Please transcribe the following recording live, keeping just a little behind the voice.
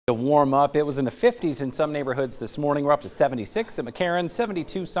To warm up, it was in the 50s in some neighborhoods this morning. We're up to 76 at McCarran,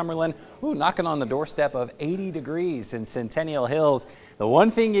 72 Summerlin, knocking on the doorstep of 80 degrees in Centennial Hills. The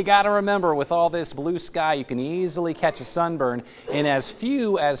one thing you got to remember with all this blue sky, you can easily catch a sunburn in as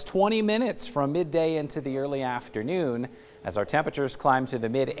few as 20 minutes from midday into the early afternoon. As our temperatures climb to the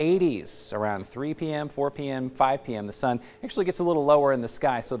mid-80s around 3 p.m., 4 p.m., 5 p.m., the sun actually gets a little lower in the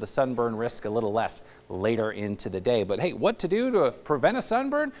sky, so the sunburn risk a little less later into the day. But hey, what to do to prevent a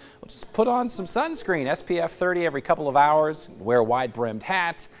sunburn? Well, just put on some sunscreen, SPF 30 every couple of hours, wear a wide-brimmed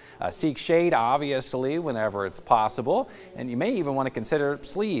hat, seek shade, obviously, whenever it's possible, and you may even want to consider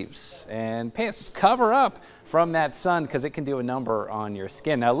sleeves and pants. Cover up from that sun because it can do a number on your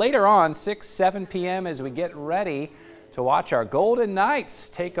skin. Now, later on, 6, 7 p.m., as we get ready to watch our Golden Knights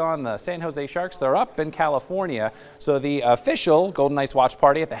take on the San Jose Sharks. They're up in California. So the official Golden Knights watch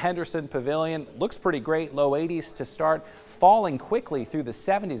party at the Henderson Pavilion looks pretty great. Low 80s to start, falling quickly through the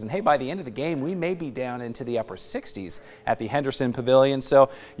 70s. And hey, by the end of the game, we may be down into the upper 60s at the Henderson Pavilion. So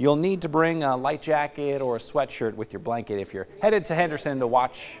you'll need to bring a light jacket or a sweatshirt with your blanket if you're headed to Henderson to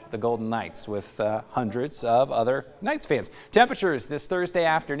watch the Golden Knights with hundreds of other Knights fans. Temperatures this Thursday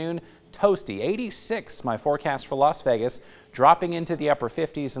afternoon, toasty, 86 my forecast for Las Vegas, dropping into the upper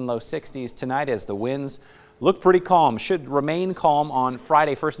 50s and low 60s tonight as the winds look pretty calm. Should remain calm on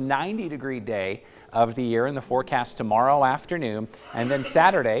Friday, first 90-degree day of the year in the forecast tomorrow afternoon, and then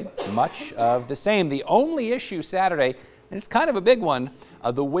Saturday, much of the same. The only issue Saturday, and it's kind of a big one,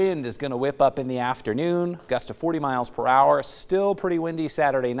 the wind is going to whip up in the afternoon, gust to 40 miles per hour, still pretty windy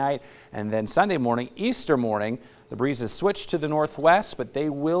Saturday night, and then Sunday morning, Easter morning, the breezes switch to the northwest, but they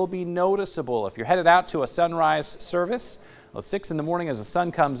will be noticeable. If you're headed out to a sunrise service, well, 6 in the morning as the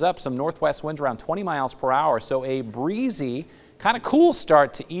sun comes up, some northwest winds around 20 miles per hour, so a breezy, kind of cool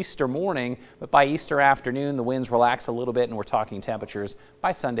start to Easter morning, but by Easter afternoon, the winds relax a little bit, and we're talking temperatures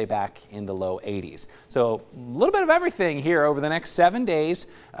by Sunday back in the low 80s. So a little bit of everything here over the next 7 days.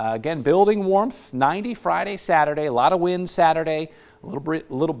 Again, building warmth, 90 Friday, Saturday, a lot of wind Saturday, a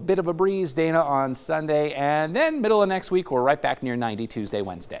little bit of a breeze, Dana, on Sunday, and then middle of next week, we're right back near 90 Tuesday,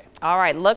 Wednesday. All right, look